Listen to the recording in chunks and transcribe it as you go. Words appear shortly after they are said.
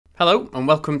Hello and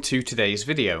welcome to today's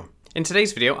video. In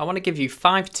today's video, I want to give you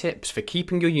 5 tips for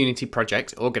keeping your Unity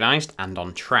project organised and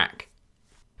on track.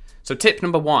 So tip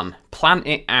number 1, plan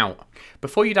it out.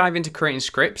 Before you dive into creating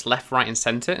scripts left, right and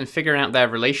centre and figuring out their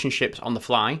relationships on the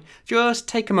fly, just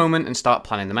take a moment and start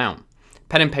planning them out.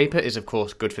 Pen and paper is of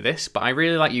course good for this, but I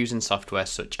really like using software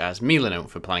such as Milano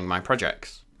for planning my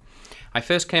projects. I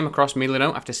first came across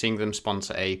Milano after seeing them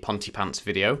sponsor a Pontypants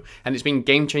video, and it's been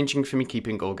game changing for me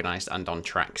keeping organised and on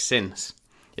track since.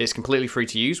 It's completely free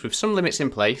to use with some limits in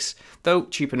place, though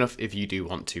cheap enough if you do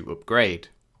want to upgrade.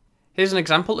 Here's an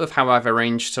example of how I've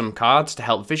arranged some cards to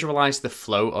help visualise the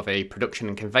flow of a production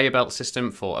and conveyor belt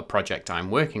system for a project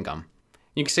I'm working on.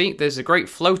 You can see there's a great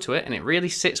flow to it and it really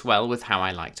sits well with how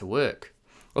I like to work.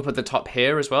 Up at the top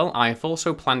here as well, I've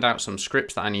also planned out some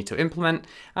scripts that I need to implement,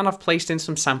 and I've placed in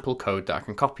some sample code that I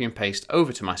can copy and paste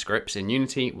over to my scripts in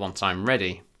Unity once I'm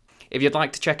ready. If you'd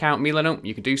like to check out Milano,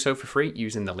 you can do so for free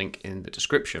using the link in the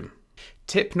description.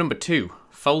 Tip number 2,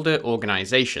 folder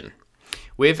organisation.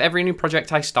 With every new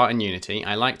project I start in Unity,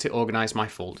 I like to organise my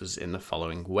folders in the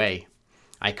following way.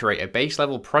 I create a base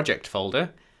level project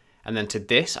folder, and then to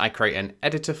this I create an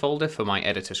editor folder for my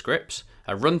editor scripts,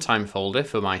 a runtime folder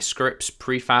for my scripts,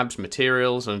 prefabs,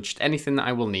 materials, and just anything that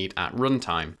I will need at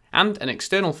runtime, and an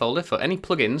external folder for any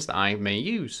plugins that I may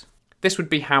use. This would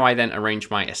be how I then arrange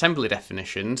my assembly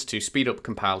definitions to speed up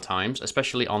compile times,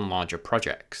 especially on larger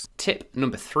projects. Tip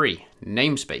number 3,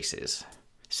 namespaces.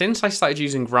 Since I started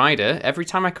using Rider, every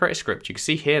time I create a script, you can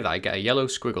see here that I get a yellow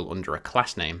squiggle under a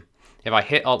class name. If I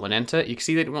hit Alt and Enter, you can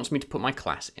see that it wants me to put my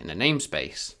class in a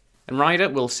namespace. And Rider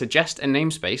will suggest a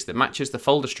namespace that matches the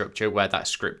folder structure where that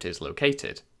script is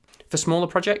located. For smaller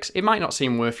projects, it might not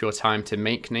seem worth your time to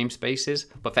make namespaces,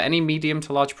 but for any medium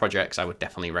to large projects, I would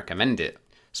definitely recommend it.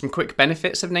 Some quick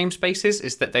benefits of namespaces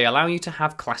is that they allow you to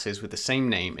have classes with the same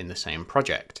name in the same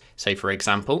project. Say for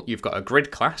example, you've got a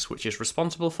grid class which is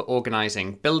responsible for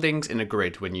organising buildings in a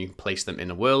grid when you place them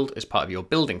in a world as part of your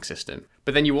building system.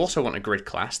 But then you also want a grid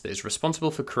class that is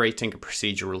responsible for creating a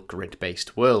procedural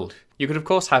grid-based world. You could of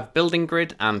course have building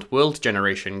grid and world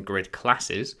generation grid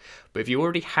classes, but if you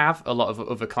already have a lot of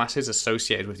other classes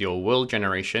associated with your world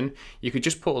generation, you could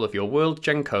just put all of your world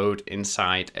gen code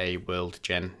inside a world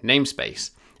gen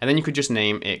namespace. And then you could just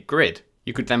name it grid.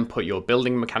 You could then put your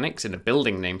building mechanics in a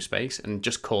building namespace and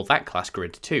just call that class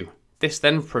grid too. This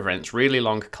then prevents really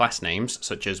long class names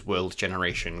such as world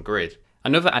generation grid.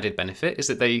 Another added benefit is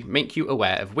that they make you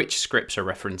aware of which scripts are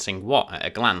referencing what at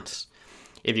a glance.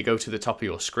 If you go to the top of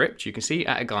your script, you can see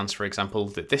at a glance, for example,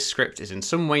 that this script is in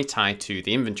some way tied to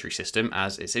the inventory system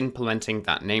as it's implementing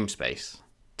that namespace.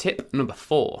 Tip number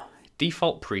 4,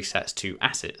 default presets to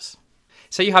assets.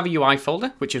 Say you have a UI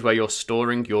folder, which is where you're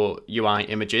storing your UI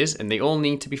images, and they all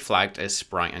need to be flagged as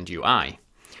sprite and UI.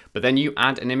 But then you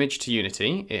add an image to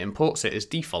Unity, it imports it as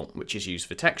default, which is used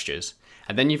for textures,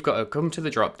 and then you've got to come to the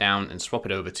drop down and swap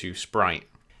it over to sprite.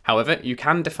 However, you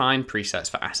can define presets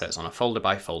for assets on a folder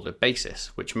by folder basis,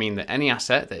 which mean that any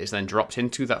asset that is then dropped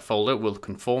into that folder will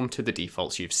conform to the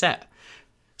defaults you've set.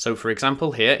 So for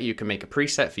example here, you can make a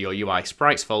preset for your UI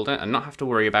sprites folder and not have to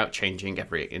worry about changing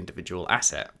every individual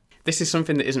asset. This is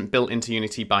something that isn't built into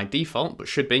Unity by default, but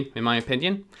should be, in my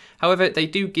opinion. However, they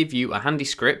do give you a handy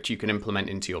script you can implement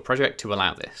into your project to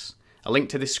allow this. A link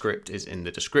to this script is in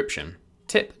the description.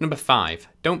 Tip number 5,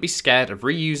 don't be scared of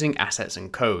reusing assets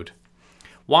and code.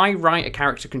 Why write a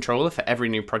character controller for every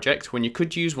new project when you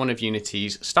could use one of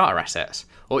Unity's starter assets,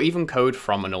 or even code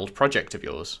from an old project of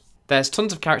yours? There's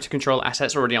tons of character control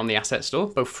assets already on the asset store,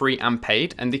 both free and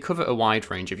paid, and they cover a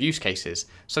wide range of use cases.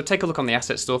 So take a look on the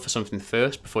asset store for something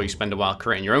first before you spend a while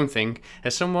creating your own thing,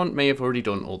 as someone may have already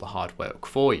done all the hard work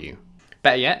for you.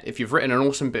 Better yet, if you've written an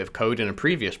awesome bit of code in a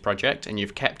previous project and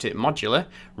you've kept it modular,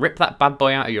 rip that bad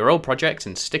boy out of your old project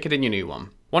and stick it in your new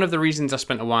one. One of the reasons I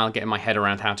spent a while getting my head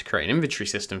around how to create an inventory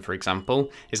system, for example,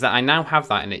 is that I now have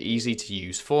that in an easy to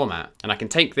use format, and I can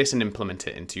take this and implement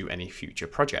it into any future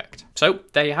project. So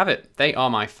there you have it. They are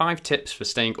my 5 tips for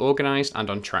staying organised and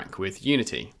on track with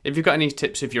Unity. If you've got any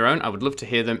tips of your own, I would love to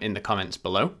hear them in the comments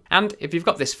below. And if you've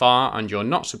got this far and you're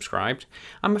not subscribed,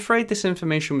 I'm afraid this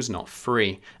information was not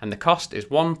free, and the cost is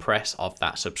one press of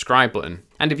that subscribe button.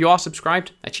 And if you are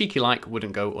subscribed, a cheeky like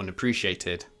wouldn't go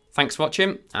unappreciated. Thanks for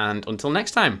watching, and until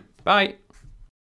next time, bye!